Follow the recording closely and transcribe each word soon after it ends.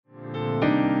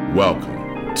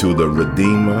Welcome to the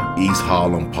Redeemer East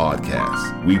Harlem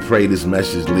podcast. We pray this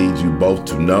message leads you both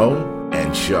to know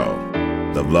and show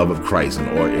the love of Christ in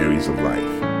all areas of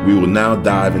life. We will now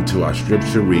dive into our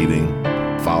scripture reading,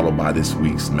 followed by this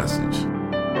week's message.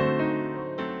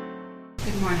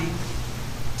 Good morning.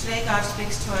 Today God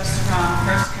speaks to us from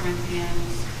 1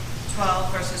 Corinthians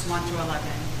 12, verses 1 through 11.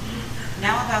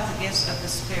 Now about the gifts of the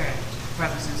Spirit,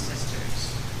 brothers and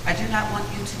sisters. I do not want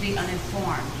you to be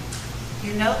uninformed.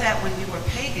 You know that when you were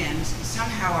pagans,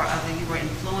 somehow or other you were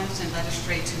influenced and led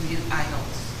astray to mute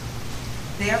idols.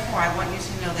 Therefore, I want you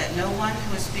to know that no one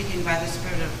who is speaking by the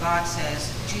Spirit of God says,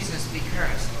 Jesus be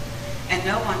cursed. And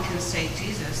no one can say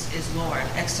Jesus is Lord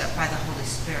except by the Holy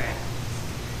Spirit.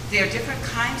 There are different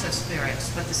kinds of spirits,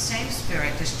 but the same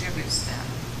Spirit distributes them.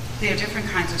 There are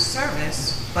different kinds of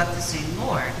service, but the same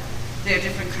Lord. There are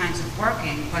different kinds of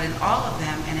working, but in all of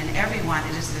them and in everyone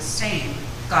it is the same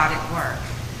God at work.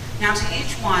 Now to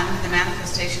each one, the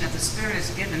manifestation of the Spirit is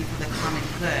given for the common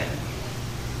good.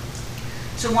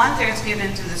 To one there is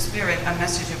given through the Spirit a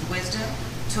message of wisdom,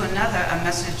 to another a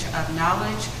message of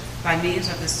knowledge by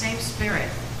means of the same Spirit,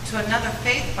 to another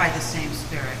faith by the same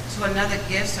Spirit, to another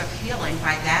gifts of healing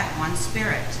by that one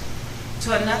Spirit,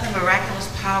 to another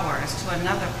miraculous powers, to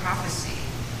another prophecy,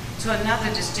 to another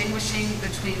distinguishing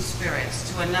between spirits,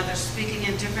 to another speaking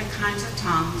in different kinds of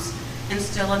tongues, and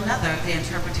still another the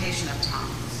interpretation of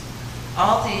tongues.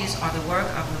 All these are the work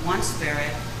of the one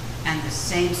Spirit and the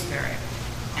same Spirit,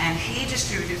 and He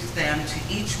distributes them to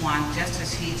each one just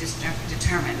as He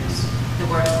determines. The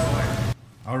word of the Lord.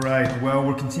 All right, well,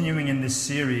 we're continuing in this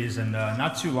series, and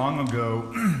not too long ago,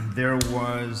 there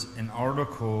was an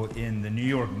article in the New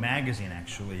York Magazine,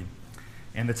 actually,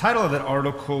 and the title of that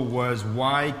article was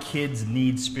Why Kids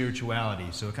Need Spirituality.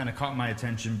 So it kind of caught my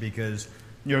attention because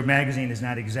New York Magazine is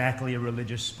not exactly a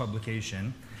religious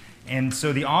publication. And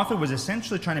so the author was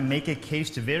essentially trying to make a case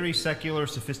to very secular,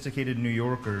 sophisticated New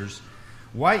Yorkers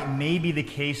why it may be the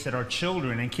case that our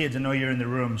children and kids, I know you're in the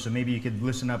room, so maybe you could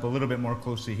listen up a little bit more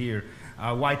closely here,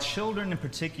 why children in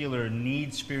particular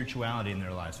need spirituality in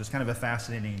their lives. So it's kind of a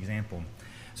fascinating example.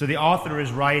 So the author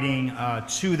is writing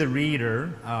to the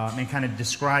reader and kind of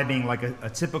describing like a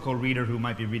typical reader who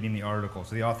might be reading the article.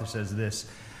 So the author says this: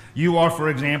 you are, for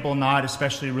example, not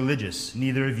especially religious.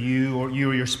 Neither of you or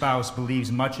your spouse believes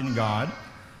much in God,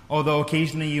 although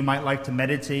occasionally you might like to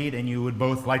meditate and you would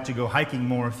both like to go hiking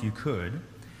more if you could.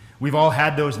 We've all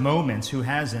had those moments, who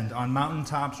hasn't, on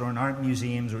mountaintops or in art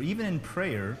museums or even in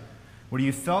prayer, where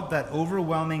you felt that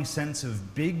overwhelming sense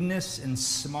of bigness and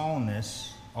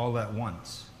smallness all at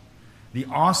once. The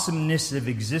awesomeness of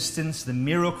existence, the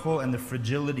miracle and the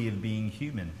fragility of being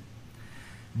human.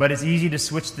 But it's easy to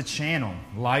switch the channel.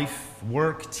 Life,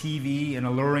 work, TV, an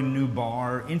alluring new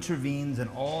bar intervenes and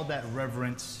all that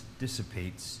reverence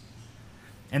dissipates.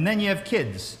 And then you have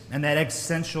kids, and that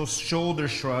existential shoulder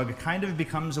shrug kind of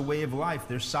becomes a way of life.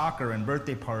 There's soccer and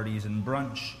birthday parties and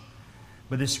brunch.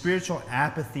 But the spiritual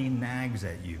apathy nags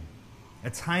at you. A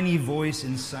tiny voice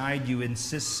inside you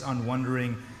insists on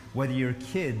wondering whether your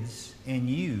kids and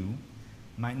you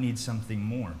might need something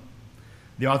more.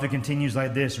 The author continues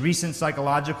like this: recent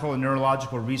psychological and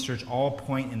neurological research all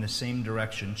point in the same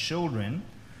direction. Children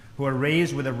who are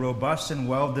raised with a robust and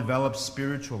well-developed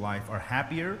spiritual life are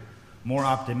happier, more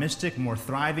optimistic, more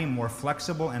thriving, more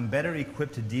flexible, and better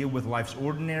equipped to deal with life's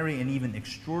ordinary and even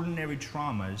extraordinary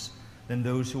traumas than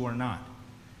those who are not.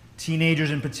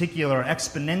 Teenagers in particular are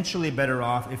exponentially better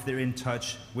off if they're in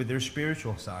touch with their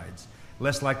spiritual sides,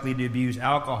 less likely to abuse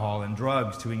alcohol and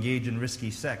drugs, to engage in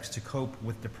risky sex, to cope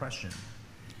with depression.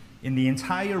 In the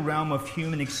entire realm of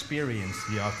human experience,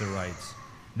 the author writes,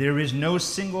 there is no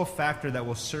single factor that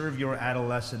will serve your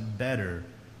adolescent better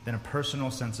than a personal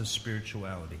sense of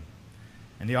spirituality.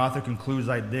 And the author concludes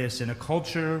like this: in a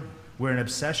culture where an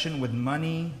obsession with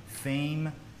money,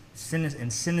 fame,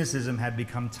 and cynicism have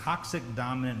become toxic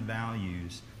dominant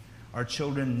values, our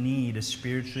children need a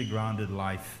spiritually grounded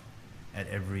life at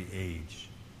every age.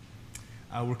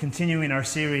 We're continuing our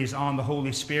series on the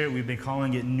Holy Spirit. We've been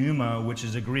calling it Pneuma, which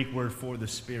is a Greek word for the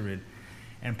Spirit.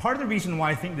 And part of the reason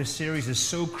why I think this series is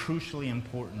so crucially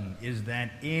important is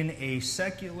that in a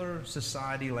secular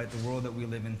society like the world that we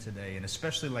live in today, and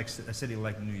especially like a city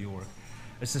like New York,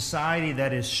 a society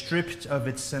that is stripped of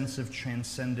its sense of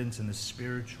transcendence and the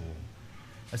spiritual,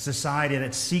 a society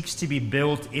that seeks to be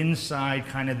built inside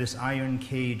kind of this iron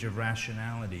cage of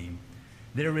rationality,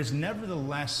 there is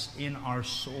nevertheless in our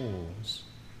souls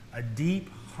a deep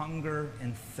hunger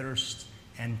and thirst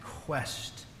and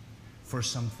quest for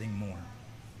something more.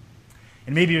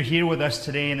 And maybe you're here with us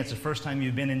today and it's the first time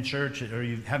you've been in church or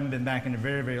you haven't been back in a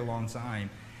very, very long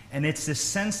time. And it's this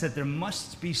sense that there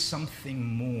must be something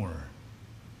more.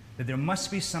 That there must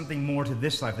be something more to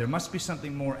this life. There must be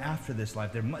something more after this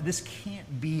life. This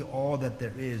can't be all that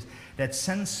there is. That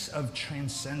sense of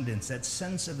transcendence, that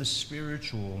sense of the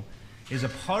spiritual is a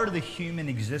part of the human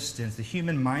existence, the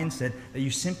human mindset that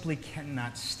you simply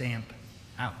cannot stamp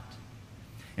out.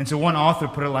 And so one author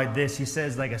put it like this. He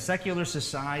says, like a secular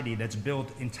society that's built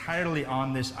entirely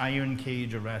on this iron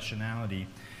cage of rationality,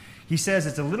 he says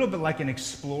it's a little bit like an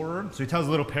explorer. So he tells a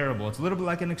little parable. It's a little bit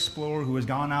like an explorer who has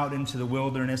gone out into the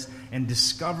wilderness and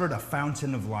discovered a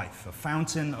fountain of life, a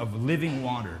fountain of living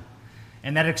water.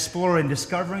 And that explorer, in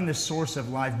discovering the source of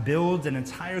life, builds an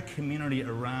entire community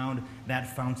around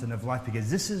that fountain of life, because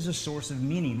this is a source of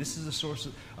meaning. This is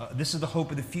this is the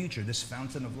hope of the future, this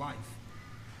fountain of life.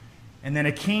 And then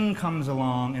a king comes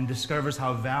along and discovers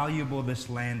how valuable this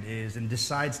land is and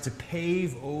decides to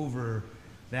pave over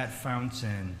that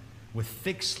fountain with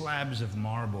thick slabs of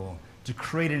marble to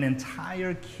create an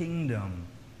entire kingdom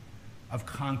of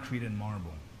concrete and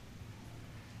marble.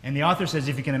 And the author says,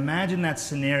 if you can imagine that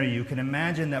scenario, you can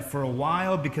imagine that for a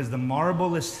while, because the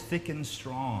marble is thick and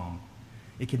strong,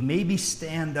 it could maybe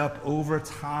stand up over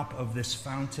top of this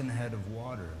fountainhead of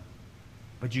water.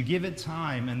 But you give it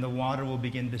time and the water will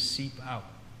begin to seep out.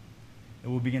 It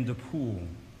will begin to pool.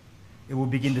 It will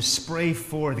begin to spray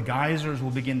forth. Geysers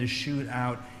will begin to shoot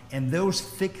out. And those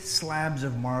thick slabs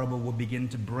of marble will begin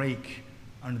to break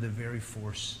under the very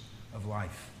force of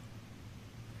life.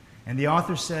 And the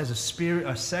author says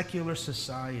a secular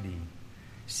society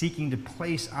seeking to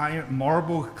place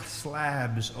marble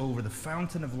slabs over the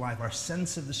fountain of life, our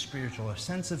sense of the spiritual, our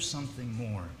sense of something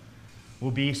more,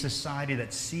 will be a society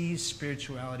that sees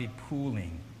spirituality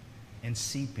pooling and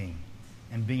seeping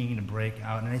and beginning to break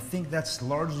out. And I think that's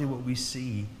largely what we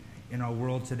see in our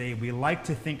world today. We like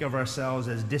to think of ourselves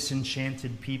as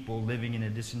disenchanted people living in a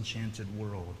disenchanted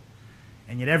world.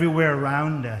 And yet everywhere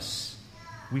around us,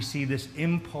 we see this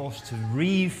impulse to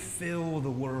refill the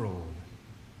world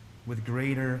with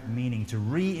greater meaning, to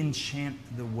re-enchant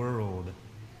the world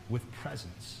with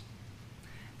presence.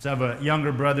 So I have a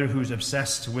younger brother who's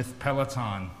obsessed with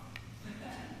Peloton.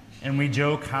 And we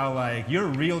joke how, like, your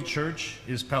real church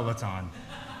is Peloton.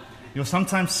 You'll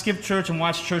sometimes skip church and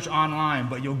watch church online,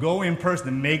 but you'll go in person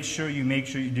and make sure you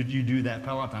do that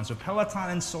Peloton. So Peloton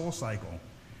and SoulCycle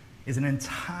is an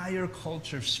entire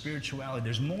culture of spirituality.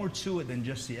 There's more to it than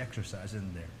just the exercise,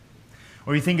 isn't there?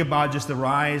 Or you think about just the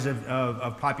rise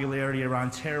of popularity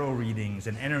around tarot readings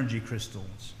and energy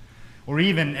crystals. Or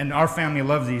even, and our family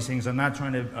loves these things, I'm not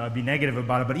trying to be negative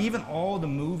about it, but even all the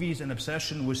movies and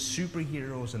obsession with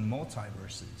superheroes and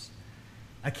multiverses.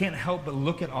 I can't help but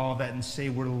look at all that and say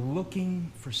we're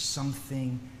looking for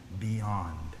something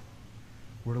beyond.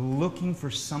 We're looking for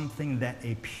something that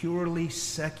a purely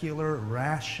secular,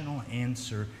 rational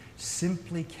answer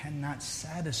simply cannot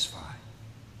satisfy.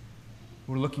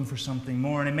 We're looking for something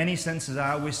more. And in many senses,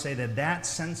 I always say that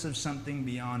sense of something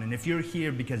beyond, and if you're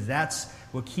here because that's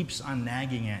what keeps on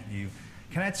nagging at you,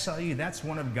 can I tell you that's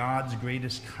one of God's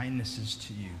greatest kindnesses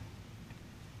to you.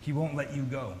 He won't let you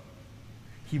go.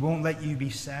 He won't let you be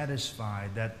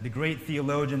satisfied. That the great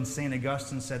theologian St.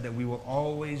 Augustine said that we will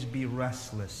always be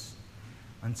restless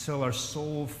until our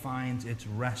soul finds its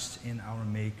rest in our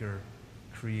Maker,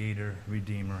 Creator,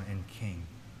 Redeemer, and King.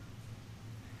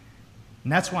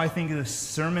 And that's why I think this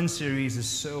sermon series is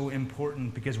so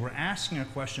important, because we're asking our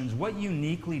questions, what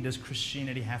uniquely does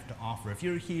Christianity have to offer? If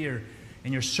you're here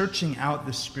and you're searching out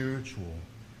the spiritual,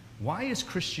 why is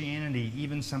Christianity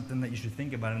even something that you should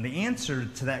think about? And the answer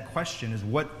to that question is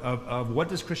what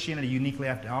does Christianity uniquely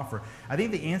have to offer? I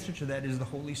think the answer to that is the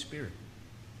Holy Spirit.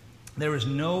 There is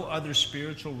no other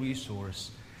spiritual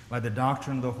resource like the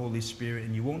doctrine of the Holy Spirit,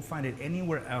 and you won't find it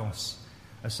anywhere else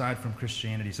aside from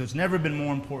Christianity. So it's never been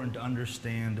more important to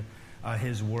understand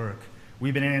His work.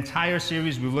 We've been in an entire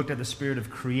series, we've looked at the spirit of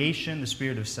creation, the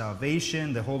spirit of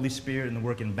salvation, the Holy Spirit and the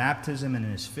work in baptism and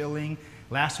in His filling.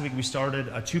 Last week we started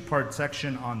a two-part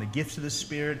section on the gifts of the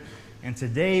Spirit, and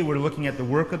today we're looking at the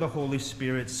work of the Holy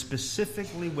Spirit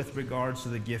specifically with regards to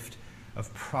the gift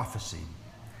of prophecy.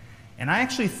 And I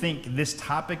actually think this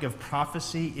topic of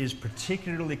prophecy is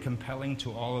particularly compelling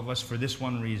to all of us for this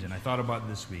one reason. I thought about it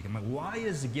this week. I'm like, why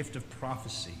is the gift of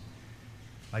prophecy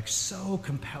so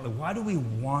compelling? Why do we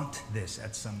want this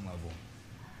at some level?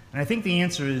 And I think the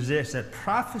answer is this, that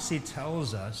prophecy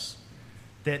tells us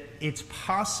that it's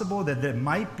possible that there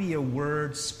might be a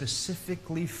word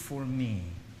specifically for me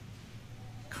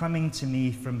coming to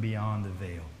me from beyond the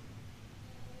veil.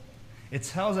 It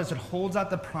tells us, it holds out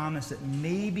the promise that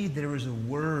maybe there is a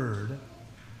word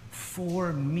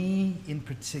for me in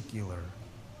particular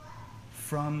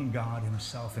from God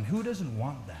himself. And who doesn't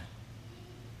want that?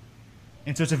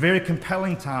 And so it's a very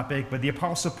compelling topic, but the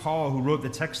Apostle Paul, who wrote the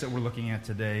text that we're looking at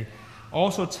today,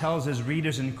 also tells his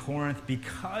readers in Corinth,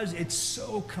 because it's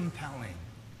so compelling,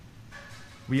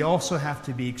 we also have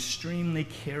to be extremely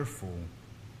careful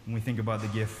when we think about the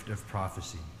gift of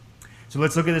prophecy. So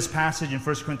let's look at this passage in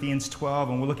 1 Corinthians 12,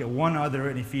 and we'll look at one other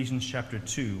in Ephesians chapter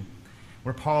 2,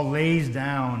 where Paul lays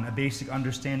down a basic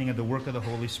understanding of the work of the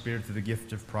Holy Spirit through the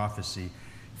gift of prophecy.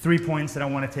 3 points that I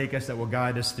want to take us that will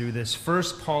guide us through this.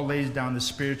 First, Paul lays down the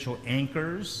spiritual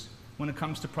anchors when it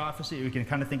comes to prophecy. We can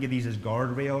kind of think of these as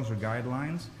guardrails or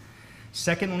guidelines.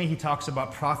 Secondly, he talks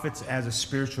about prophets as a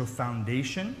spiritual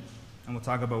foundation, and we'll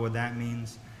talk about what that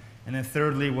means. And then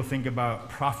thirdly, we'll think about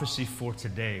prophecy for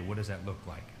today. What does that look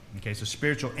like? Okay, so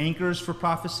spiritual anchors for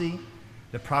prophecy,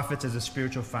 the prophets as a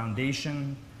spiritual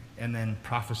foundation, and then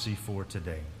prophecy for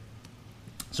today.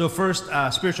 So first,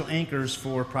 spiritual anchors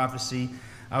for prophecy.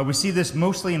 We see this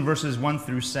mostly in verses 1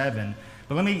 through 7.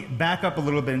 But let me back up a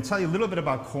little bit and tell you a little bit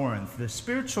about Corinth. The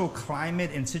spiritual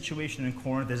climate and situation in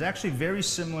Corinth is actually very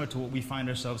similar to what we find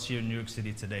ourselves here in New York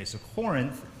City today. So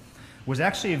Corinth was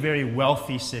actually a very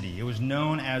wealthy city. It was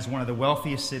known as one of the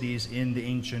wealthiest cities in the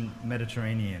ancient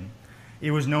Mediterranean. It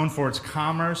was known for its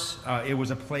commerce. It was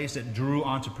a place that drew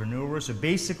entrepreneurs. So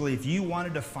basically, if you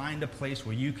wanted to find a place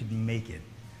where you could make it,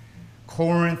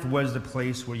 Corinth was the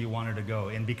place where you wanted to go.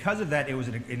 And because of that, it was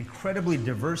an incredibly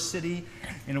diverse city,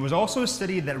 and it was also a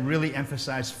city that really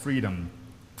emphasized freedom.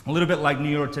 A little bit like New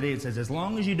York today, it says, as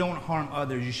long as you don't harm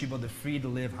others, you should be able to free to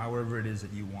live however it is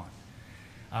that you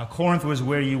want. Corinth was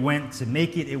where you went to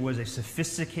make it. It was a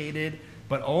sophisticated,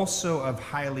 but also a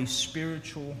highly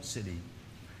spiritual city.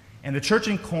 And the church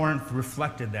in Corinth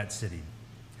reflected that city.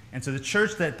 And so the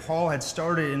church that Paul had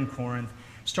started in Corinth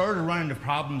started to run into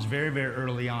problems very, very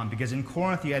early on, because in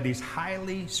Corinth you had these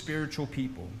highly spiritual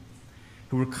people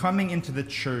who were coming into the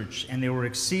church, and they were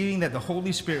exceeding that the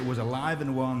Holy Spirit was alive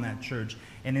and well in that church.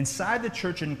 And inside the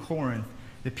church in Corinth,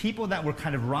 the people that were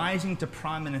kind of rising to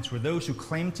prominence were those who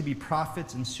claimed to be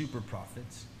prophets and super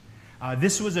prophets.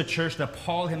 This was a church that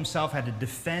Paul himself had to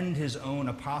defend his own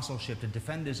apostleship, to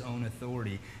defend his own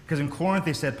authority. Because in Corinth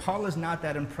they said, Paul is not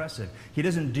that impressive. He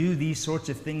doesn't do these sorts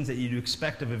of things that you'd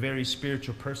expect of a very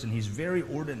spiritual person. He's very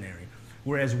ordinary.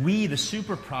 Whereas we, the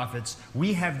super prophets,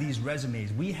 we have these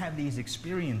resumes, we have these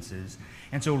experiences.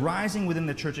 And so rising within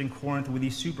the church in Corinth were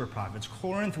these super prophets.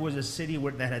 Corinth was a city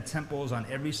that had temples on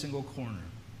every single corner.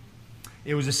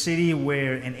 It was a city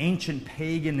where an ancient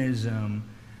paganism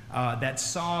that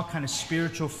saw kind of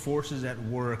spiritual forces at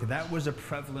work, that was a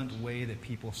prevalent way that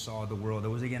people saw the world. It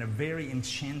was, again, a very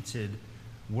enchanted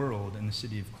world in the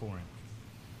city of Corinth.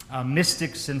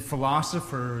 Mystics and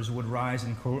philosophers would rise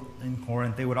in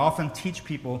Corinth. They would often teach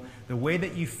people the way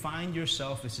that you find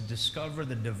yourself is to discover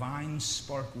the divine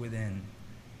spark within,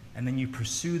 and then you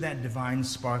pursue that divine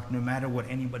spark no matter what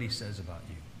anybody says about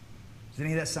you. Does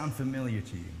any of that sound familiar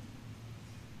to you?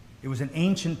 It was an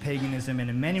ancient paganism, and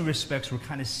in many respects, we're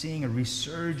kind of seeing a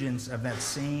resurgence of that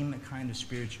same kind of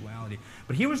spirituality.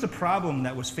 But here was the problem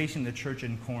that was facing the church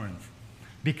in Corinth.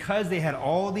 Because they had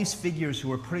all these figures who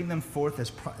were putting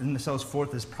themselves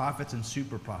forth as prophets and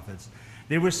super prophets,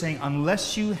 they were saying,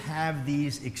 unless you have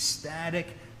these ecstatic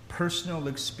personal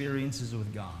experiences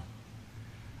with God,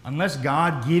 unless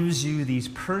God gives you these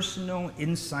personal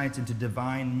insights into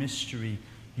divine mystery,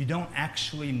 you don't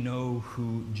actually know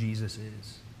who Jesus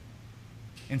is.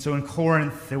 And so in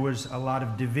Corinth, there was a lot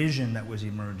of division that was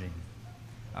emerging.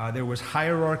 There was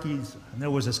hierarchies, and there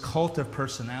was this cult of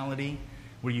personality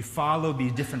where you followed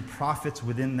these different prophets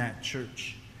within that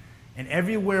church. And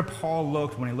everywhere Paul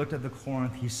looked, when he looked at the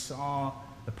Corinth, he saw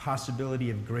the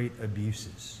possibility of great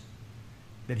abuses.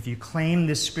 That if you claimed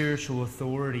this spiritual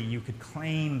authority, you could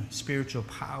claim spiritual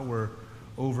power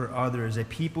over others. That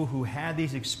people who had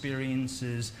these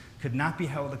experiences could not be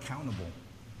held accountable.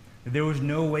 There was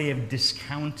no way of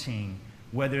discounting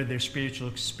whether their spiritual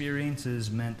experiences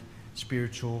meant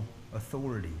spiritual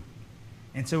authority.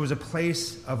 And so it was a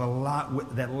place of a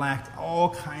lot that lacked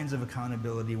all kinds of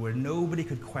accountability, where nobody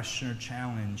could question or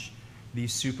challenge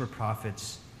these super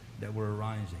prophets that were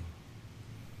arising.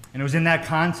 And it was in that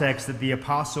context that the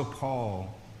Apostle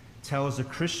Paul tells the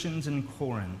Christians in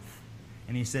Corinth,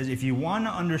 and he says, if you want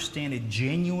to understand a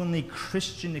genuinely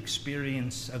Christian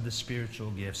experience of the spiritual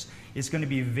gifts, it's going to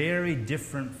be very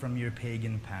different from your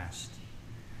pagan past.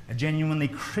 A genuinely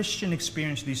Christian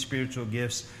experience of these spiritual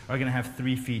gifts are going to have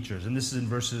three features, and this is in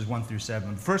verses 1 through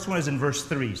 7. The first one is in verse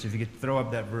 3, so if you could throw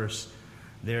up that verse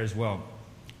there as well.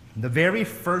 The very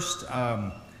first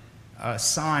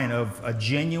sign of a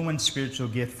genuine spiritual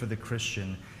gift for the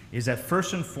Christian is that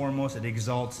first and foremost, it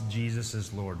exalts Jesus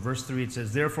as Lord. Verse 3, it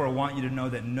says, "Therefore I want you to know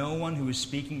that no one who is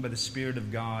speaking by the Spirit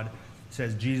of God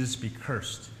says Jesus be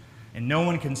cursed. And no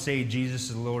one can say Jesus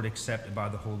is Lord except by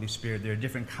the Holy Spirit." There are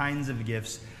different kinds of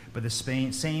gifts, but the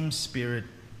same Spirit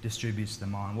distributes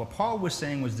them on. What Paul was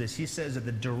saying was this. He says that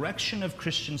the direction of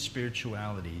Christian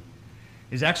spirituality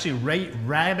is actually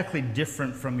radically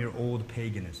different from your old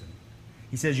paganism.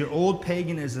 He says your old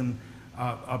paganism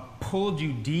pulled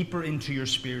you deeper into your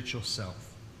spiritual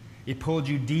self. It pulled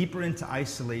you deeper into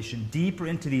isolation, deeper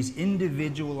into these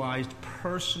individualized,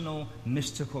 personal,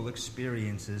 mystical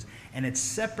experiences, and it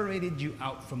separated you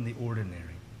out from the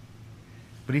ordinary.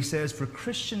 But he says for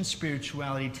Christian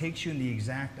spirituality, it takes you in the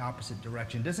exact opposite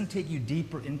direction. It doesn't take you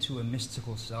deeper into a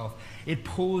mystical self. It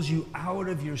pulls you out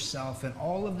of yourself and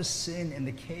all of the sin and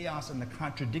the chaos and the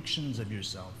contradictions of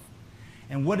yourself.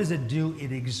 And what does it do?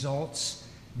 It exalts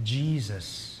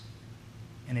Jesus.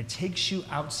 And it takes you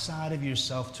outside of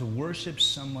yourself to worship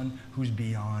someone who's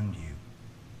beyond you.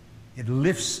 It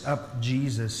lifts up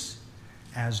Jesus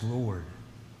as Lord.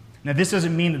 Now, this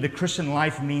doesn't mean that the Christian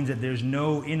life means that there's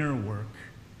no inner work.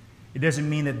 It doesn't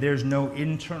mean that there's no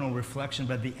internal reflection.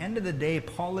 But at the end of the day,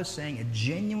 Paul is saying a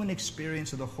genuine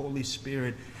experience of the Holy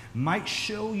Spirit might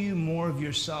show you more of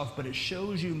yourself, but it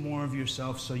shows you more of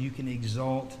yourself so you can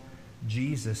exalt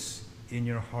Jesus in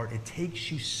your heart. It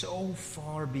takes you so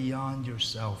far beyond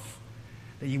yourself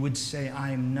that you would say,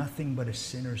 I am nothing but a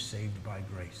sinner saved by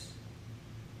grace.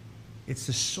 It's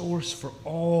the source for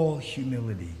all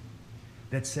humility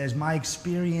that says, my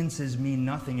experiences mean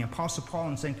nothing. And Apostle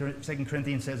Paul in 2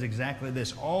 Corinthians says exactly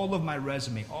this. All of my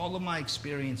resume, all of my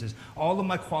experiences, all of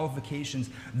my qualifications,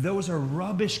 those are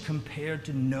rubbish compared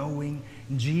to knowing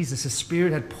Jesus. The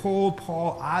Spirit had pulled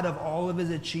Paul out of all of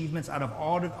his achievements, out of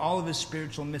all of his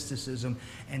spiritual mysticism,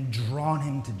 and drawn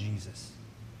him to Jesus.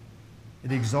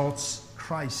 It exalts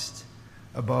Christ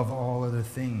above all other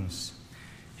things.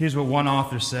 Here's what one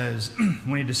author says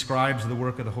when he describes the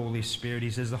work of the Holy Spirit. He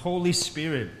says, the Holy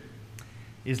Spirit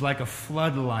is like a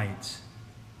floodlight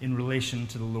in relation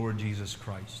to the Lord Jesus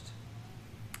Christ.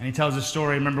 And he tells a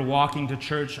story. I remember walking to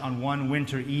church on one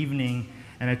winter evening,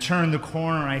 and I turned the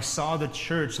corner, and I saw the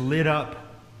church lit up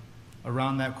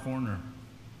around that corner.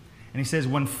 And he says,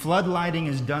 when floodlighting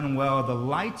is done well, the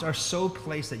lights are so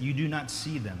placed that you do not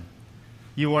see them.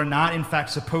 You are not, in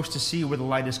fact, supposed to see where the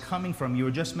light is coming from. You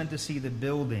are just meant to see the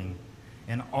building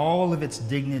and all of its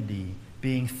dignity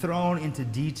being thrown into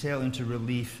detail, into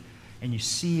relief, and you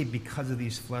see it because of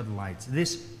these floodlights.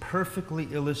 This perfectly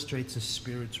illustrates the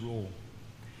Spirit's role.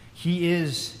 He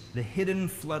is the hidden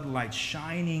floodlight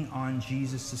shining on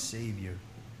Jesus the Savior.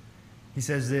 He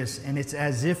says this, and it's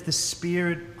as if the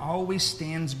Spirit always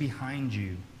stands behind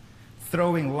you,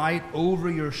 throwing light over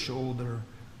your shoulder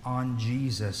on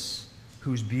Jesus,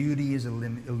 whose beauty is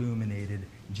illuminated,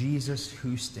 Jesus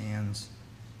who stands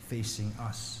facing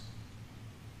us.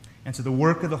 And so the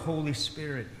work of the Holy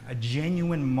Spirit, a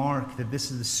genuine mark that this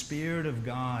is the Spirit of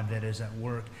God that is at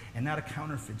work and not a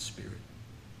counterfeit spirit.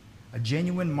 A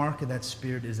genuine mark of that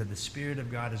Spirit is that the Spirit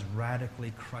of God is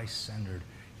radically Christ-centered.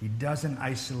 He doesn't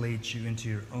isolate you into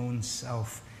your own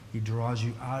self. He draws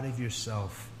you out of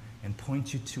yourself and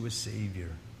points you to a Savior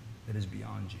that is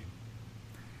beyond you.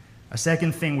 A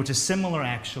second thing, which is similar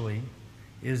actually,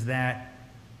 is that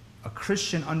a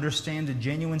Christian understands a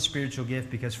genuine spiritual gift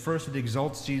because first it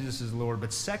exalts Jesus as Lord,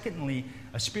 but secondly,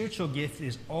 a spiritual gift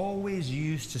is always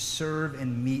used to serve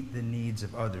and meet the needs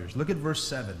of others. Look at verse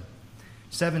 7.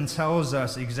 7 tells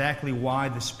us exactly why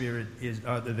the Spirit is,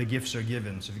 the gifts are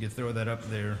given. So if you could throw that up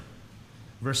there.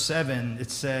 Verse 7,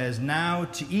 it says, now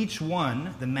to each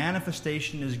one the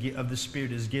manifestation of the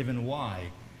Spirit is given.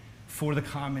 Why? For the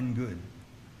common good.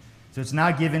 So it's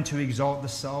not given to exalt the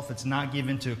self. It's not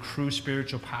given to accrue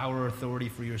spiritual power or authority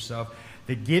for yourself.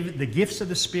 The gifts of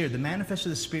the Spirit, the manifest of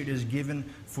the Spirit is given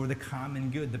for the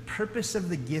common good. The purpose of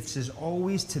the gifts is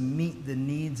always to meet the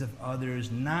needs of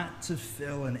others, not to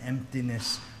fill an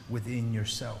emptiness within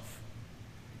yourself.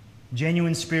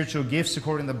 Genuine spiritual gifts,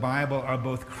 according to the Bible, are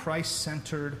both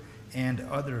Christ-centered and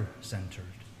other-centered.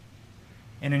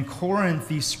 And in Corinth,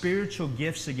 these spiritual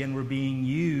gifts, again, were being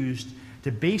used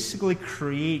to basically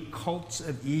create cults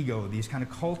of ego, these kind of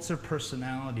cults of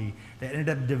personality that ended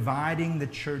up dividing the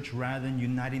church rather than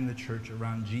uniting the church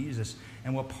around Jesus.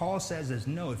 And what Paul says is,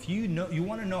 no, if you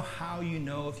want to know how you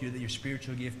know that your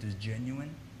spiritual gift is genuine,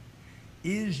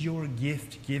 is your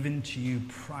gift given to you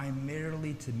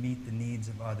primarily to meet the needs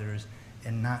of others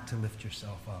and not to lift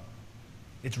yourself up?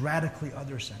 It's radically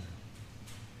other-centered.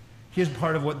 Here's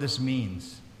part of what this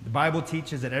means. The Bible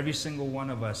teaches that every single one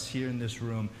of us here in this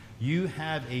room, you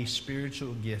have a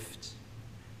spiritual gift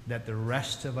that the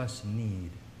rest of us need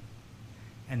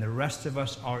and the rest of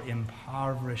us are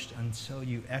impoverished until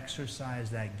you exercise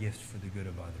that gift for the good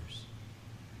of others.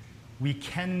 We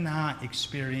cannot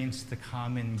experience the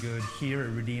common good here at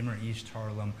Redeemer East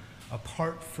Harlem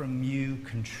apart from you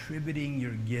contributing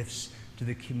your gifts to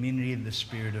the community that the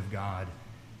Spirit of God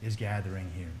is gathering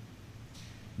here.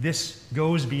 This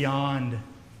goes beyond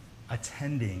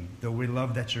attending, though we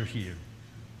love that you're here.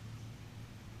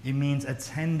 It means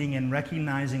attending and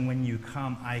recognizing when you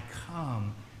come, I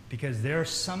come because there's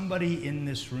somebody in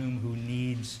this room who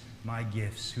needs my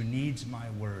gifts, who needs my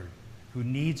word, who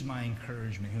needs my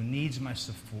encouragement, who needs my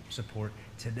support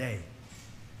today.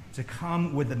 To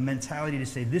come with the mentality to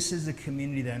say, this is the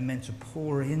community that I'm meant to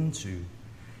pour into.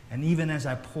 And even as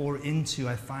I pour into,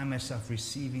 I find myself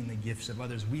receiving the gifts of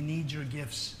others. We need your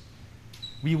gifts.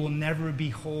 We will never be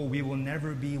whole. We will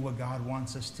never be what God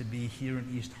wants us to be here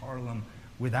in East Harlem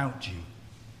without you.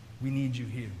 We need you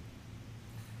here.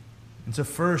 And so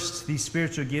first, these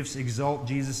spiritual gifts exalt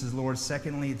Jesus as Lord.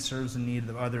 Secondly, it serves the need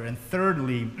of others. And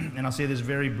thirdly, and I'll say this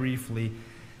very briefly,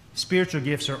 spiritual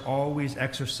gifts are always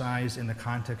exercised in the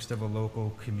context of a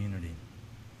local community.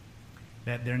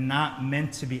 That they're not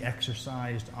meant to be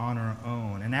exercised on our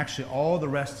own. And actually all the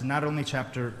rest, not only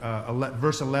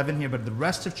verse 11 here, but the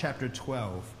rest of chapter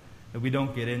 12 that we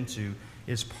don't get into,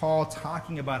 is Paul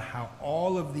talking about how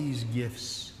all of these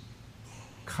gifts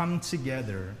come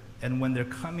together. And when they're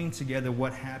coming together,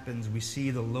 what happens? We see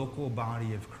the local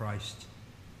body of Christ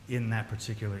in that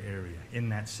particular area, in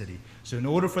that city. So in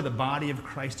order for the body of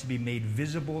Christ to be made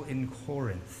visible in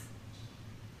Corinth,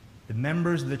 the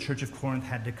members of the church of Corinth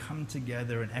had to come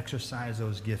together and exercise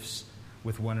those gifts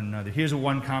with one another. Here's what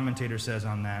one commentator says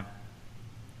on that.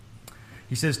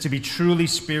 He says, to be truly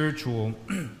spiritual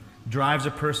drives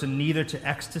a person neither to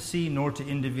ecstasy, nor to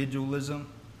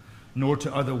individualism, nor to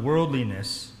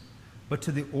otherworldliness, but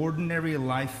to the ordinary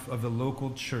life of the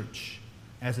local church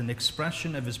as an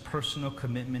expression of his personal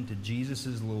commitment to Jesus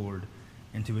as Lord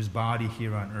and to his body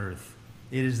here on earth.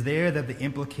 It is there that the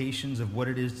implications of what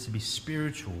it is to be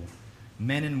spiritual,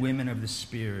 men and women of the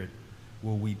Spirit,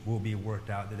 will be worked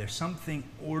out. That there's something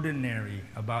ordinary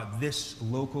about this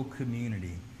local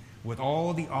community, with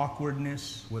all the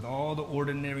awkwardness, with all the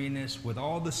ordinariness, with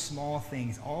all the small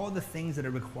things, all the things that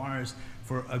it requires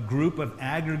for a group of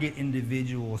aggregate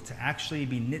individuals to actually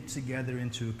be knit together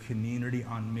into a community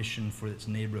on mission for its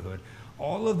neighborhood.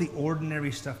 All of the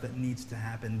ordinary stuff that needs to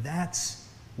happen, that's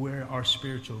where our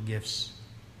spiritual gifts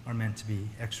are meant to be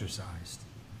exercised.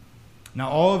 Now,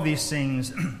 all of these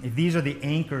things, if these are the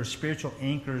anchors, spiritual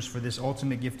anchors for this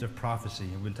ultimate gift of prophecy,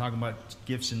 we've been talking about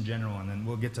gifts in general, and then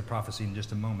we'll get to prophecy in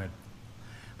just a moment.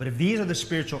 But if these are the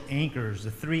spiritual anchors,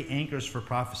 the three anchors for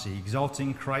prophecy,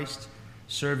 exalting Christ,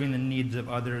 serving the needs of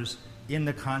others in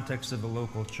the context of the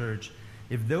local church,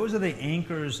 if those are the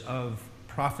anchors of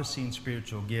prophecy and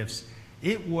spiritual gifts,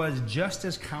 it was just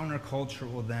as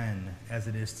countercultural then as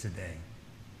it is today.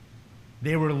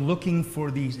 They were looking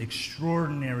for these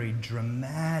extraordinary,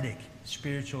 dramatic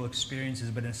spiritual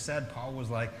experiences, but instead Paul was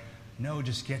like, no,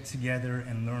 just get together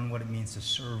and learn what it means to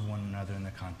serve one another in the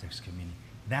context community.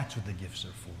 That's what the gifts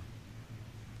are for.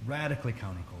 Radically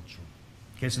countercultural.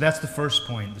 Okay, so that's the first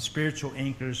point, the spiritual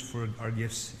anchors for our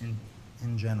gifts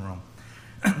in general.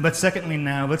 But secondly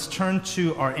now, let's turn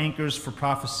to our anchors for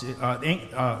prophecy,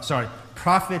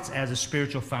 prophets as a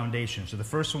spiritual foundation. So the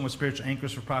first one was spiritual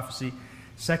anchors for prophecy.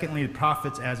 Secondly, the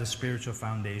prophets as a spiritual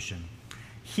foundation.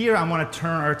 Here I want to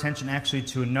turn our attention actually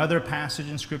to another passage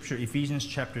in Scripture, Ephesians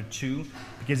chapter 2,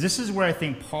 because this is where I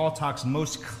think Paul talks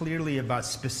most clearly about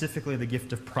specifically the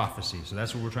gift of prophecy. So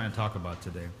that's what we're trying to talk about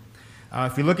today.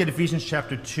 If we look at Ephesians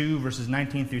chapter 2, verses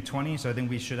 19 through 20, so I think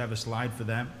we should have a slide for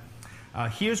that.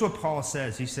 Here's what Paul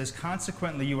says. He says,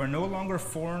 consequently, you are no longer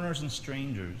foreigners and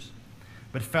strangers,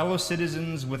 but fellow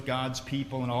citizens with God's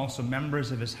people and also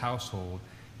members of his household.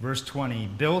 Verse 20,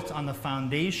 built on the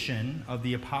foundation of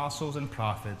the apostles and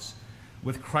prophets,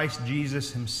 with Christ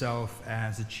Jesus himself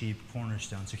as the chief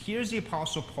cornerstone. So here's the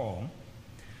Apostle Paul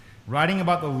writing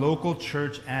about the local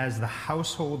church as the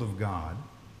household of God.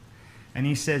 And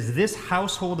he says, this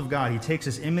household of God, he takes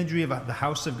this imagery of the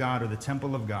house of God or the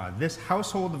temple of God. This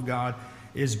household of God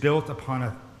is built upon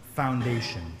a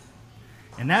foundation.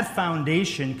 And that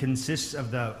foundation consists of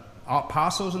the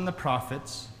apostles and the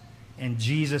prophets, and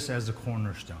Jesus as the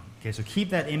cornerstone. Okay, so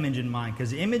keep that image in mind, because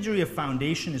the imagery of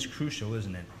foundation is crucial,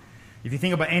 isn't it? If you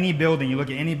think about any building, you look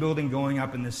at any building going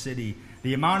up in the city,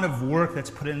 the amount of work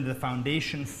that's put into the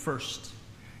foundation first,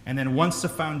 and then once the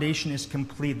foundation is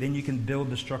complete, then you can build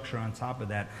the structure on top of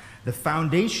that. The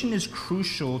foundation is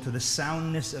crucial to the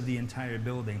soundness of the entire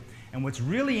building. And what's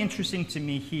really interesting to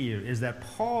me here is that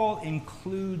Paul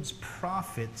includes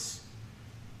prophets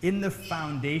in the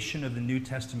foundation of the New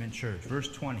Testament church. Verse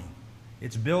 20.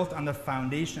 It's built on the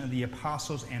foundation of the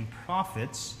apostles and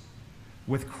prophets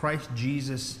with Christ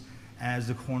Jesus as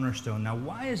the cornerstone. Now,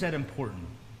 why is that important?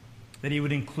 That he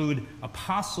would include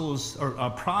apostles or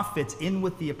prophets in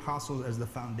with the apostles as the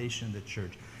foundation of the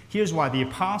church. Here's why. The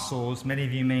apostles, many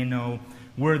of you may know,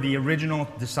 were the original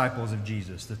disciples of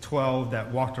Jesus, the 12 that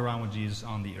walked around with Jesus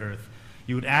on the earth.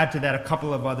 You would add to that a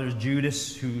couple of others,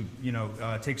 Judas, who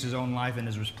takes his own life and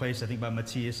is replaced, I think, by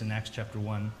Matthias in Acts chapter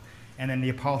 1. And then the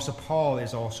Apostle Paul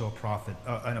is also a prophet,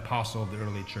 an apostle of the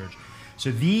early church.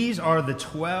 So these are the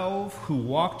 12 who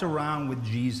walked around with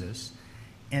Jesus,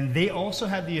 and they also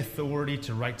had the authority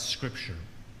to write Scripture.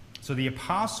 So the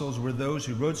apostles were those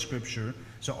who wrote Scripture.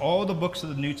 So all the books of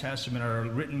the New Testament are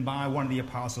written by one of the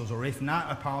apostles, or if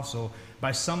not apostle,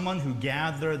 by someone who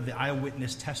gathered the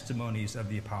eyewitness testimonies of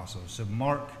the apostles. So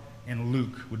Mark and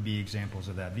Luke would be examples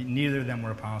of that. Neither of them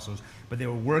were apostles, but they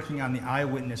were working on the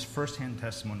eyewitness first-hand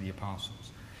testimony of the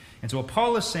apostles. And so what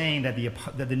Paul is saying that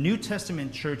the New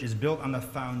Testament church is built on the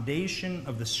foundation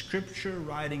of the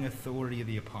Scripture-writing authority of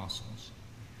the apostles.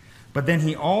 But then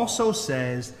he also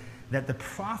says that the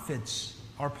prophets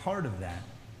are part of that.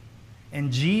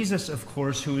 And Jesus, of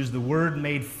course, who is the Word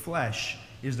made flesh,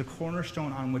 is the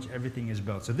cornerstone on which everything is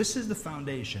built. So this is the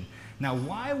foundation. Now,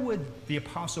 why would the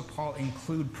Apostle Paul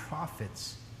include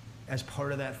prophets as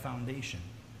part of that foundation?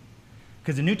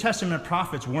 Because the New Testament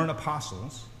prophets weren't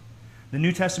apostles. The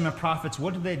New Testament prophets,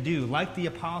 what did they do? Like the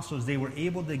apostles, they were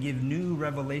able to give new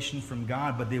revelation from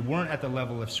God, but they weren't at the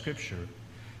level of Scripture.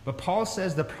 But Paul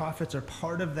says the prophets are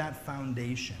part of that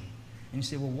foundation. And you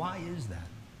say, well, why is that?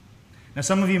 Now,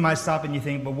 some of you might stop and you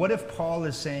think, but what if Paul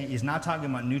is saying he's not talking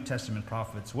about New Testament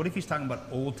prophets? What if he's talking about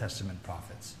Old Testament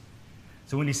prophets?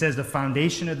 So when he says the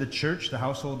foundation of the church, the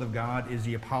household of God, is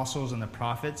the apostles and the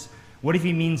prophets, what if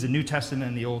he means the New Testament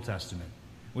and the Old Testament?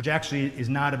 Which actually is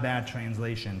not a bad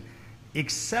translation,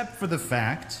 except for the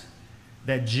fact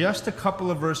that just a couple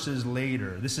of verses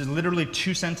later, this is literally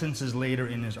 2 sentences later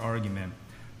in his argument,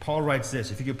 Paul writes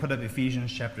this. If you could put up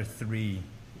Ephesians chapter 3,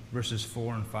 verses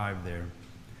 4 and 5 there.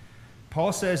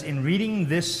 Paul says, in reading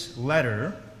this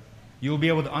letter, you will be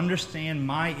able to understand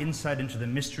my insight into the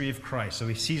mystery of Christ. So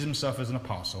he sees himself as an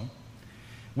apostle,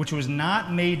 which was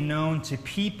not made known to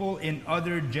people in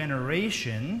other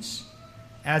generations,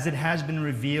 as it has been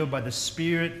revealed by the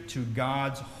Spirit to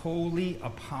God's holy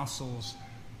apostles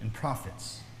and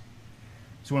prophets.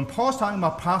 So when Paul's talking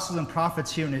about apostles and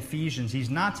prophets here in Ephesians, he's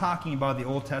not talking about the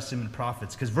Old Testament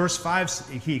prophets, because verse 5,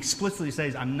 he explicitly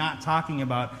says, I'm not talking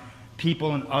about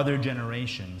people in other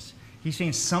generations. He's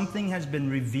saying something has been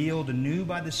revealed anew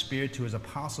by the Spirit to his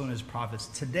apostles and his prophets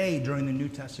today during the New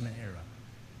Testament era.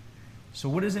 So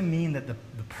what does it mean that the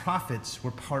prophets were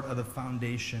part of the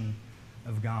foundation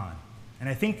of God? And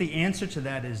I think the answer to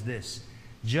that is this.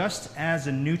 Just as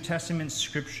the New Testament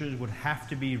scriptures would have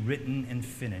to be written and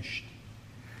finished,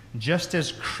 just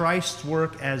as Christ's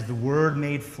work as the Word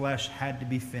made flesh had to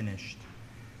be finished,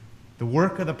 the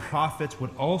work of the prophets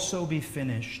would also be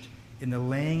finished in the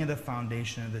laying of the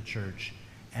foundation of the church,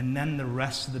 and then the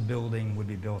rest of the building would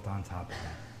be built on top of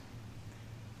that.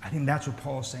 I think that's what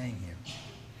Paul's saying here.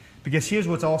 Because here's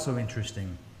what's also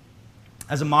interesting.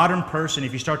 As a modern person,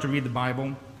 if you start to read the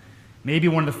Bible, maybe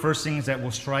one of the first things that will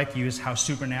strike you is how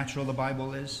supernatural the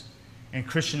Bible is. And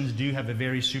Christians do have a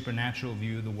very supernatural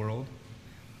view of the world.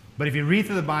 But if you read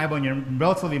through the Bible and you're a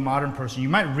relatively modern person, you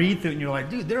might read through it and you're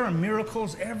like, dude, there are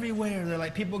miracles everywhere. There are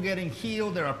like people getting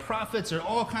healed. There are prophets. There are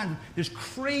all kinds of, there's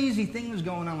crazy things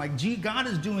going on. Like, gee, God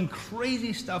is doing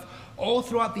crazy stuff all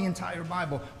throughout the entire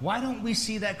Bible. Why don't we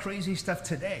see that crazy stuff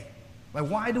today? Like,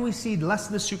 why do we see less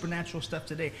of the supernatural stuff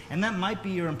today? And that might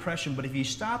be your impression, but if you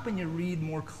stop and you read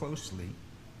more closely,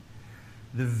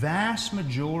 the vast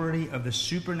majority of the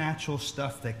supernatural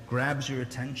stuff that grabs your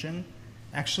attention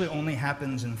actually only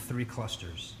happens in 3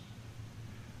 clusters.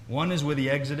 One is with the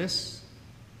Exodus,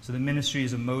 so the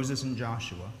ministries of Moses and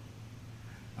Joshua.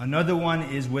 Another one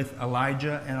is with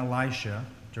Elijah and Elisha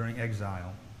during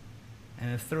exile.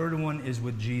 And the third one is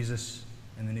with Jesus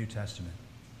in the New Testament.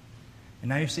 And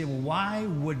now you say, well, why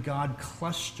would God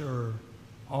cluster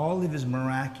all of his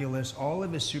miraculous, all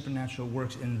of his supernatural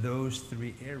works in those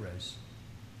 3 eras?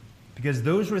 Because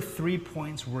those were 3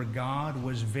 points where God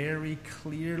was very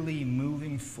clearly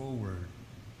moving forward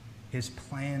his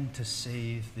plan to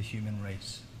save the human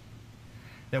race.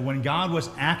 That when God was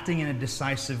acting in a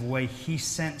decisive way, he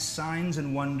sent signs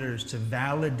and wonders to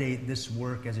validate this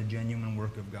work as a genuine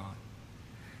work of God.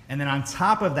 And then on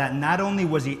top of that, not only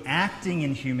was he acting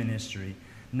in human history,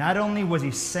 Not only was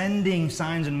he sending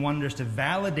signs and wonders to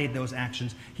validate those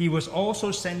actions, he was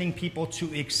also sending people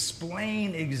to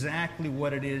explain exactly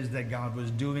what it is that God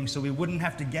was doing so we wouldn't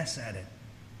have to guess at it.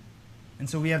 And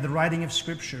so we have the writing of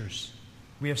scriptures.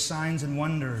 We have signs and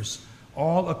wonders,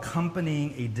 all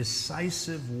accompanying a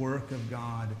decisive work of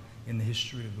God in the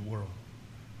history of the world.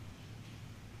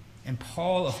 And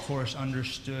Paul, of course,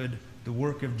 understood the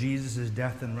work of Jesus'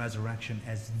 death and resurrection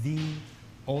as the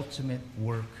ultimate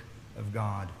work of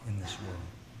God in this world.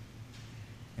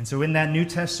 And so in that New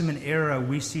Testament era,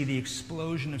 we see the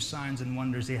explosion of signs and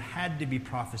wonders. They had to be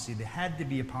prophecy. They had to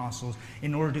be apostles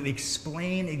in order to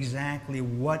explain exactly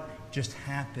what just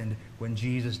happened when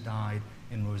Jesus died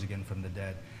and rose again from the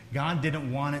dead. God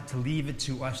didn't want it to leave it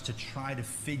to us to try to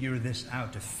figure this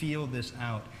out, to feel this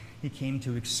out. He came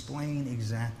to explain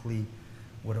exactly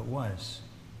what it was.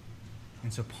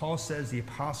 And so Paul says the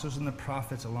apostles and the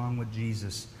prophets, along with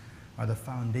Jesus, are the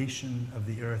foundation of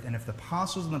the earth. And if the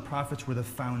apostles and the prophets were the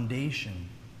foundation,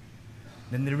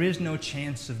 then there is no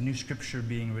chance of new scripture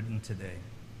being written today.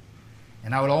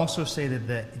 And I would also say that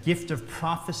the gift of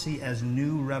prophecy as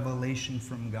new revelation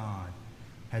from God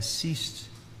has ceased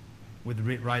with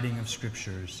the writing of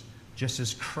scriptures, just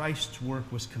as Christ's work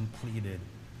was completed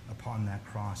upon that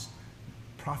cross.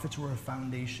 Prophets were a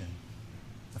foundation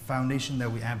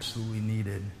that we absolutely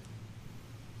needed.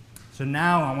 So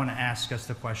now I want to ask us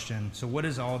the question, so what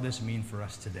does all this mean for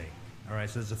us today? All right,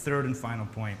 so there's a third and final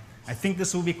point. I think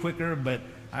this will be quicker, but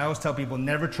I always tell people,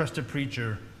 never trust a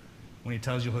preacher when he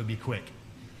tells you he'll be quick.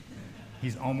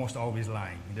 He's almost always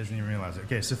lying. He doesn't even realize it.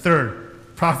 Okay, so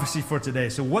third, prophecy for today.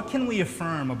 So what can we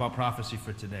affirm about prophecy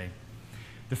for today?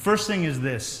 The first thing is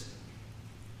this.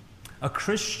 A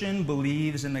Christian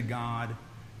believes in a God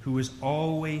who is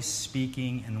always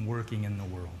speaking and working in the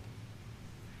world.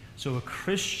 So a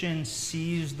Christian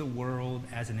sees the world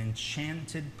as an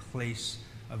enchanted place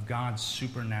of God's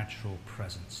supernatural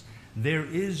presence. There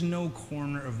is no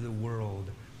corner of the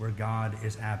world where God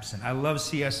is absent. I love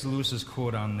C.S. Lewis's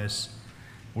quote on this,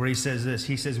 where he says this.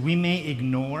 He says, "We may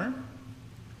ignore,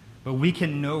 but we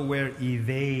can nowhere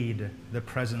evade the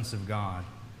presence of God.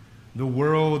 The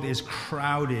world is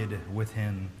crowded with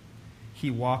him. He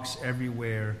walks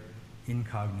everywhere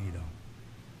incognito."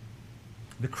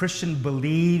 The Christian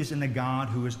believes in a God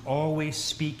who is always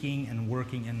speaking and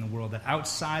working in the world, that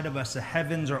outside of us, the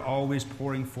heavens are always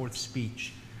pouring forth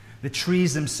speech. The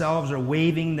trees themselves are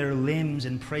waving their limbs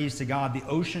in praise to God. The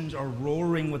oceans are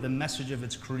roaring with the message of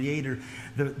its creator.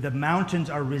 The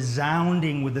mountains are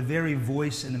resounding with the very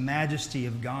voice and the majesty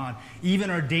of God.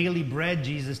 Even our daily bread,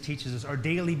 Jesus teaches us, our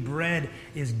daily bread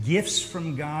is gifts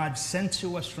from God sent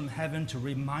to us from heaven to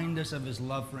remind us of his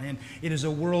love for him. It is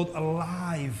a world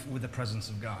alive with the presence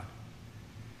of God.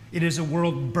 It is a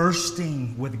world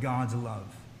bursting with God's love.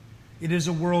 It is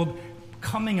a world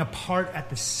coming apart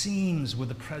at the seams with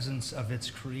the presence of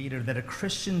its creator, that a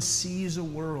Christian sees a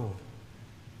world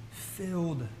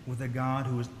filled with a God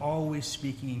who is always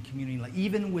speaking and communicating,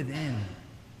 even within.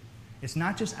 It's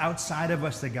not just outside of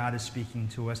us that God is speaking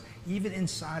to us. Even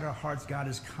inside our hearts, God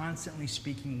is constantly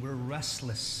speaking. We're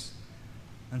restless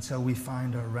until we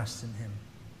find our rest in him.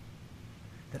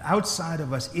 That outside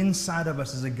of us, inside of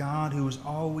us, is a God who is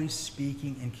always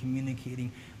speaking and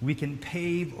communicating. We can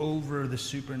pave over the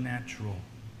supernatural,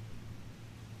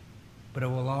 but it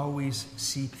will always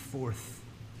seep forth.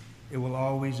 It will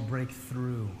always break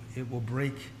through. It will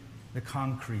break the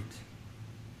concrete.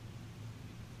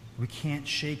 We can't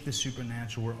shake the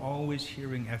supernatural. We're always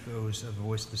hearing echoes of the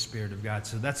voice of the Spirit of God.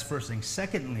 So that's the first thing.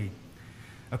 Secondly,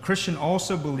 a Christian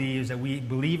also believes that we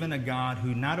believe in a God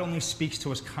who not only speaks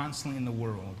to us constantly in the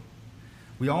world,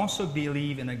 we also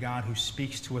believe in a God who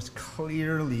speaks to us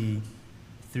clearly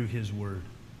through his word.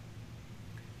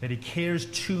 That he cares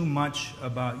too much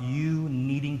about you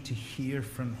needing to hear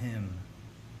from him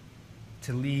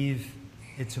to leave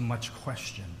it to much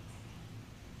question.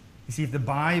 You see, if the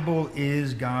Bible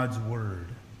is God's word,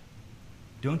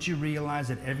 don't you realize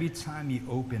that every time you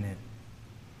open it,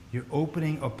 you're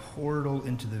opening a portal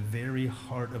into the very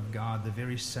heart of God, the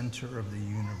very center of the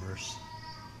universe.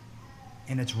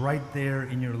 And it's right there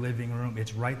in your living room.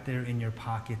 It's right there in your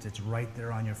pockets. It's right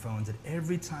there on your phones. And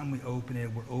every time we open it,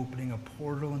 we're opening a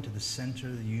portal into the center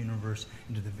of the universe,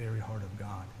 into the very heart of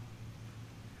God.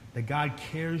 That God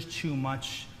cares too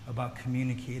much about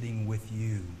communicating with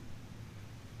you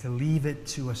to leave it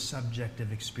to a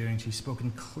subjective experience. He's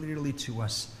spoken clearly to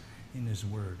us in his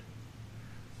word.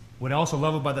 What I also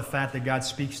love about the fact that God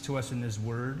speaks to us in his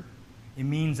word, it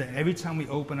means that every time we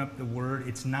open up the word,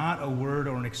 it's not a word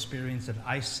or an experience that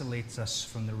isolates us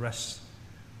from the rest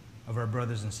of our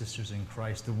brothers and sisters in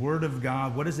Christ. The word of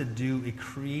God, what does it do? It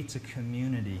creates a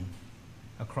community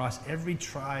across every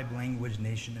tribe, language,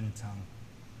 nation, and tongue.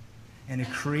 And it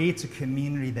creates a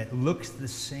community that looks the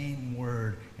same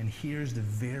word and hears the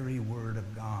very word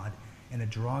of God, and it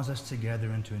draws us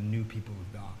together into a new people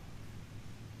of God.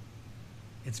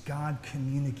 It's God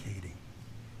communicating.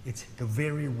 It's the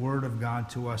very word of God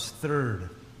to us. Third,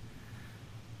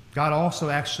 God also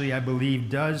actually, I believe,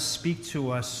 does speak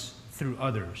to us through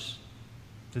others.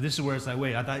 So this is where it's like,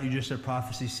 wait, I thought you just said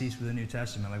prophecy ceased with the New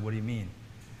Testament. Like, what do you mean?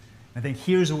 I think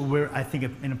here's where I think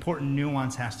an important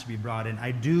nuance has to be brought in.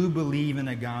 I do believe in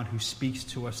a God who speaks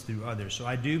to us through others. So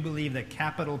I do believe that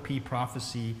capital P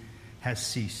prophecy has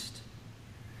ceased.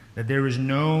 That there is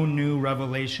no new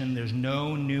revelation, there's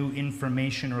no new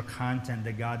information or content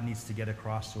that God needs to get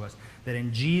across to us. That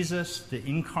in Jesus, the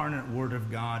incarnate Word of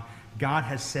God, God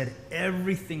has said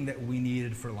everything that we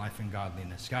needed for life and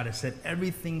godliness. God has said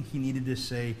everything He needed to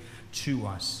say to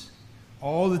us.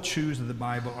 All the truths of the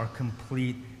Bible are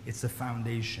complete. It's the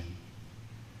foundation.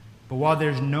 But while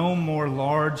there's no more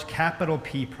large capital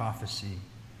P prophecy,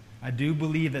 I do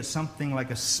believe that something like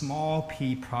a small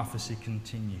p prophecy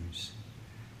continues.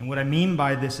 And what I mean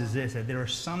by this is this, that there are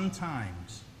some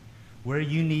times where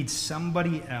you need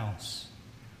somebody else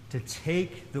to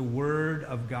take the Word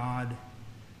of God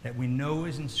that we know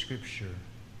is in Scripture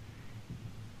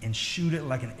and shoot it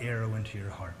like an arrow into your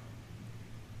heart.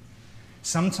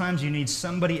 Sometimes you need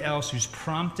somebody else who's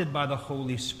prompted by the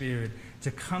Holy Spirit to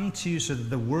come to you so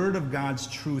that the Word of God's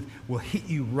truth will hit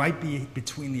you right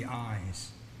between the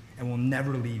eyes and will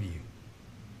never leave you.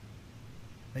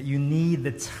 That you need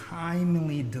the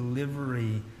timely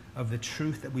delivery of the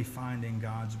truth that we find in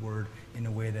God's Word in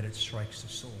a way that it strikes the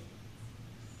soul.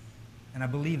 And I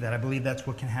believe that. I believe that's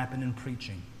what can happen in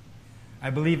preaching. I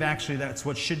believe actually that's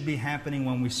what should be happening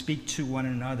when we speak to one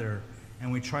another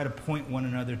and we try to point one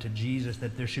another to Jesus,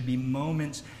 that there should be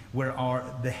moments where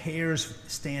the hairs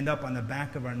stand up on the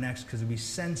back of our necks because we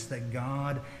sense that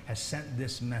God has sent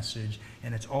this message,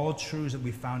 and it's all truths that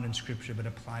we found in Scripture, but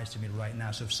applies to me right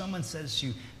now. So if someone says to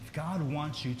you, if God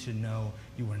wants you to know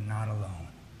you are not alone,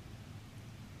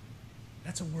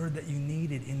 that's a word that you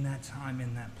needed in that time,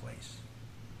 in that place.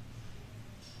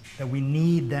 That we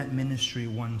need that ministry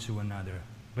one to another.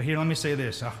 But here, let me say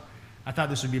this. I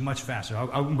thought this would be much faster.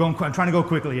 I'm trying to go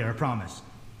quickly here, I promise.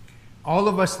 All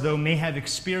of us, though, may have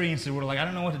experiences where we're like, I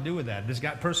don't know what to do with that. This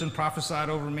person prophesied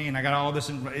over me, and I got all this,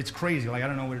 and it's crazy. Like, I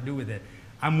don't know what to do with it.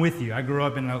 I'm with you. I grew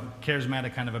up in a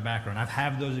charismatic kind of a background. I've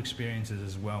had those experiences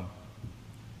as well.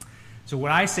 So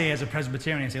what I say as a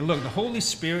Presbyterian, I say, look, the Holy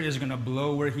Spirit is going to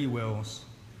blow where He wills.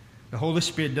 The Holy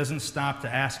Spirit doesn't stop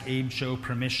to ask Abe Cho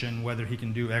permission whether he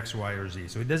can do X, Y, or Z.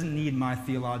 So He doesn't need my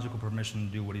theological permission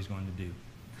to do what He's going to do.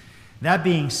 That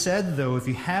being said, though, if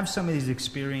you have some of these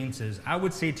experiences, I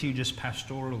would say to you just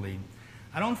pastorally,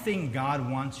 I don't think God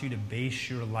wants you to base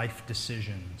your life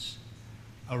decisions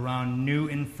around new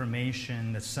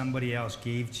information that somebody else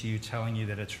gave to you telling you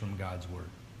that it's from God's Word.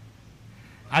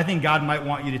 I think God might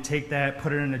want you to take that,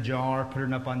 put it in a jar, put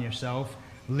it up on yourself,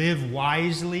 live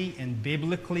wisely and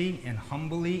biblically and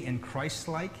humbly and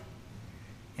Christ-like,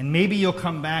 and maybe you'll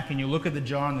come back and you'll look at the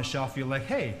jar on the shelf, you're like,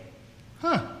 hey,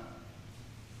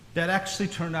 that actually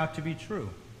turned out to be true.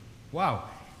 Wow.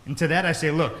 And to that I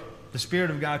say, look, the Spirit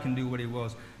of God can do what He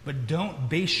wills, but don't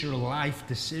base your life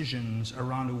decisions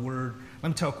around a word. Let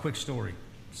me tell a quick story.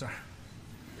 Sorry.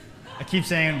 I keep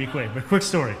saying it'll be quick, but quick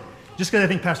story. Just because I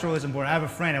think pastoral is important. I have a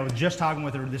friend, I was just talking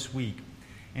with her this week,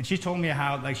 and she told me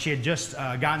how she had just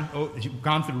gone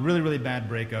through a really, really bad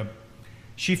breakup.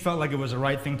 She felt like it was the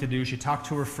right thing to do. She talked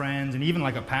to her friends, and even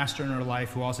like a pastor in her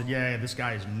life who all said, yeah, this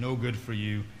guy is no good for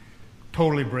you.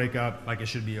 Totally break up, like it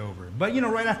should be over. But,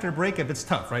 right after a breakup, it's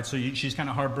tough, right? So she's kind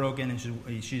of heartbroken,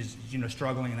 and she's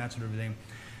struggling and that sort of thing.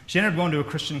 She ended up going to a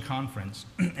Christian conference.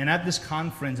 And at this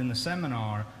conference, in the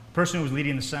seminar, the person who was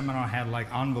leading the seminar had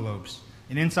like envelopes.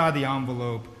 And inside the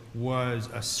envelope was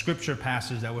a scripture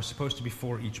passage that was supposed to be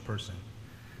for each person.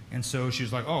 And so she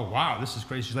was like, oh, wow, this is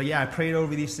crazy. She's like, yeah, I prayed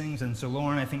over these things, and so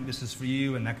Lauren, I think this is for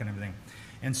you, and that kind of thing.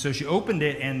 And so she opened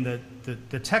it, and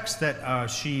the text that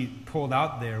she pulled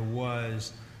out there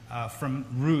was from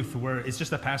Ruth, where it's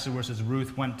just a passage where it says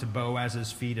Ruth went to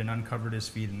Boaz's feet and uncovered his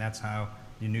feet, and that's how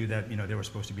you knew that they were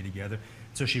supposed to be together.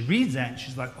 So she reads that, and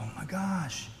she's like, oh my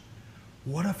gosh,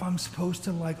 what if I'm supposed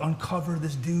to uncover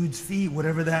this dude's feet,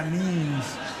 whatever that means?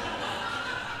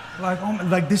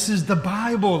 This is the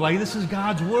Bible, this is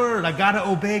God's Word. I got to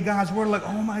obey God's Word.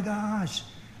 Oh my gosh.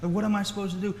 What am I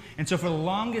supposed to do? And so for the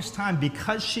longest time,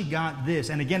 because she got this,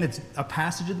 and again, it's a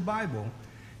passage of the Bible,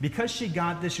 because she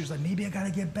got this, she was like, maybe I got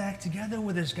to get back together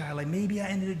with this guy. Maybe I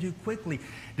ended it too quickly.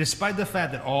 Despite the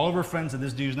fact that all of her friends said,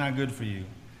 this dude's not good for you.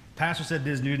 pastor said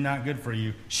this dude's not good for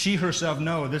you. She herself,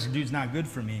 no, this dude's not good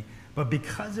for me. But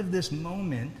because of this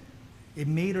moment, it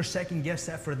made her second guess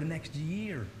that for the next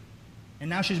year. And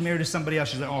now she's married to somebody else.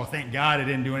 She's like, oh, thank God I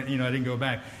didn't do it. I didn't go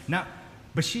back. Now,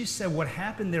 but she said what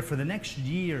happened there for the next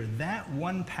year, that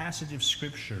one passage of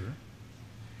Scripture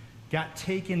got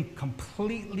taken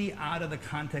completely out of the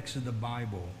context of the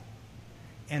Bible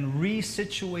and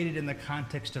resituated in the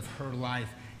context of her life.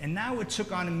 And now it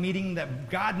took on a meaning that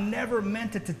God never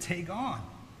meant it to take on.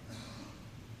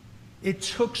 It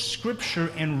took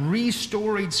Scripture and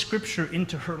restored Scripture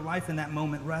into her life in that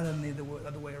moment rather than the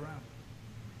other way around.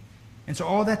 And so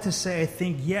all that to say, I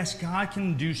think, yes, God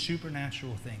can do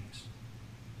supernatural things.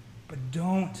 But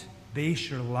don't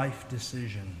base your life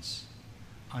decisions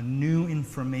on new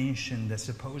information that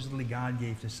supposedly God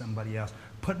gave to somebody else.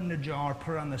 Put it in a jar,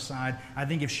 put it on the side. I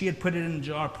think if she had put it in a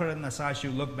jar, put it on the side, she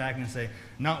would look back and say,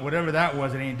 no, whatever that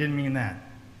was, it didn't mean that.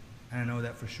 And I know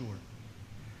that for sure.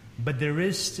 But there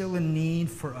is still a need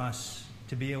for us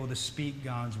to be able to speak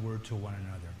God's word to one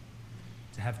another,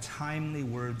 to have timely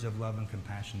words of love and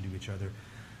compassion to each other.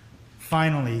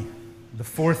 Finally, the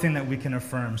fourth thing that we can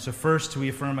affirm. So first, we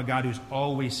affirm a God who's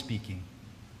always speaking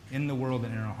in the world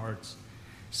and in our hearts.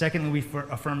 Secondly, we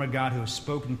affirm a God who has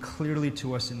spoken clearly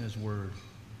to us in His Word.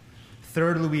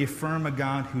 Thirdly, we affirm a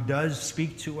God who does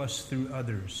speak to us through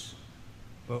others,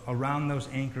 but around those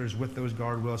anchors with those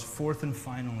guardrails. Fourth and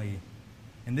finally,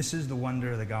 and this is the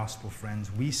wonder of the gospel,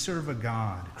 friends, we serve a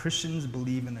God, Christians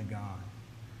believe in a God,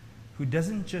 who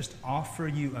doesn't just offer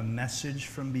you a message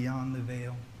from beyond the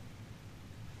veil.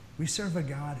 We serve a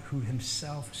God who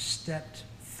Himself stepped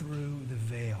through the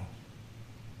veil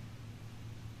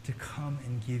to come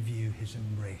and give you His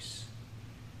embrace.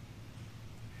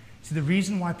 See, the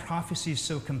reason why prophecy is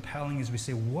so compelling is we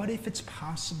say, what if it's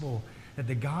possible that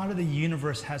the God of the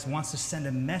universe wants to send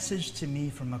a message to me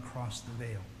from across the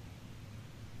veil?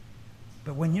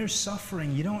 But when you're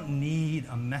suffering, you don't need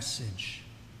a message.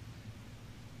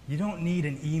 You don't need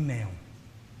an email.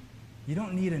 You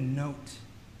don't need a note.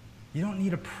 You don't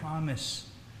need a promise.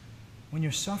 When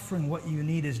you're suffering, what you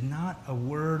need is not a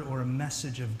word or a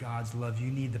message of God's love.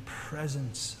 You need the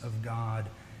presence of God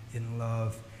in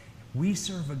love. We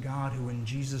serve a God who in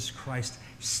Jesus Christ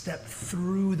stepped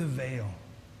through the veil,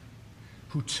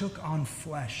 who took on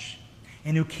flesh,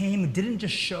 and who didn't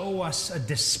just show us a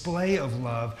display of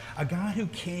love, a God who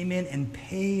came in and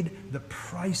paid the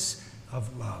price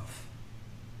of love,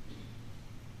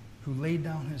 who laid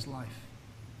down His life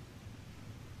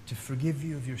to forgive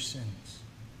you of your sins,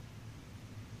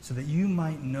 so that you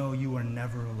might know you are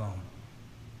never alone.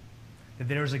 That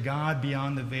there is a God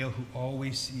beyond the veil who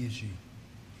always sees you,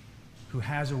 who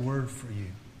has a word for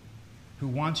you, who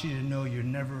wants you to know you're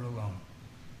never alone,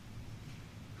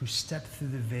 who stepped through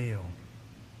the veil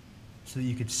so that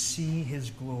you could see His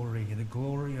glory, the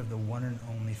glory of the one and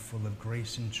only, full of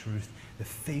grace and truth, the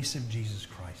face of Jesus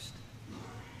Christ,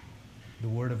 the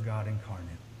Word of God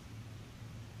incarnate.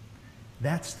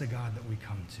 That's the God that we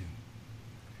come to.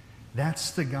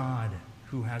 That's the God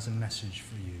who has a message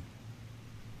for you.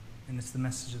 And it's the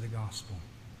message of the gospel.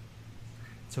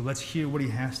 So let's hear what He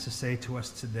has to say to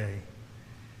us today.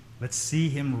 Let's see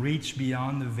Him reach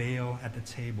beyond the veil at the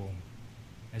table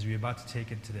as we're about to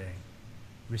take it today.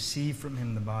 Receive from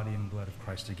Him the body and blood of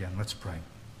Christ again. Let's pray.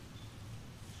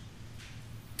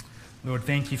 Lord,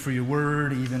 thank You for Your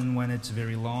word, even when it's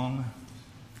very long.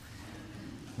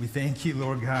 We thank You,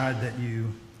 Lord God, that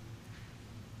You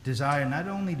desire not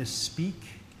only to speak,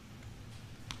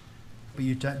 but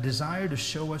You desire to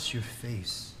show us Your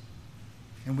face.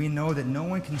 And we know that no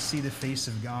one can see the face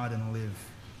of God and live.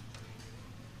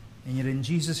 And yet in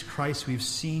Jesus Christ we've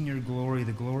seen Your glory,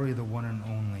 the glory of the one and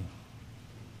only.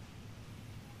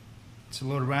 So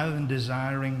Lord, rather than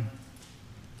desiring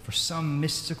for some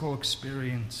mystical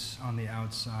experience on the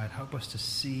outside, help us to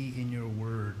see in Your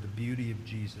word the beauty of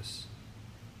Jesus.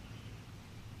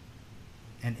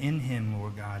 And in Him,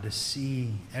 Lord God, to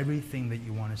see everything that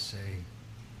You want to say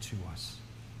to us.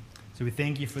 So we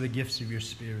thank You for the gifts of Your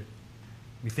Spirit.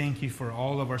 We thank You for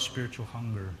all of our spiritual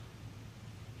hunger.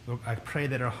 Lord, I pray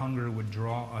that our hunger would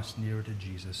draw us nearer to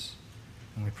Jesus.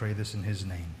 And we pray this in His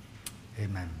name.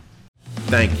 Amen.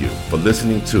 Thank you for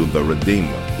listening to the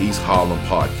Redeemer East Harlem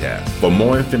podcast. For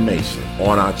more information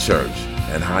on our church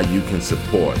and how you can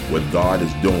support what God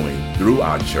is doing through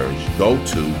our church, go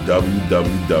to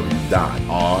www.reh.nyc.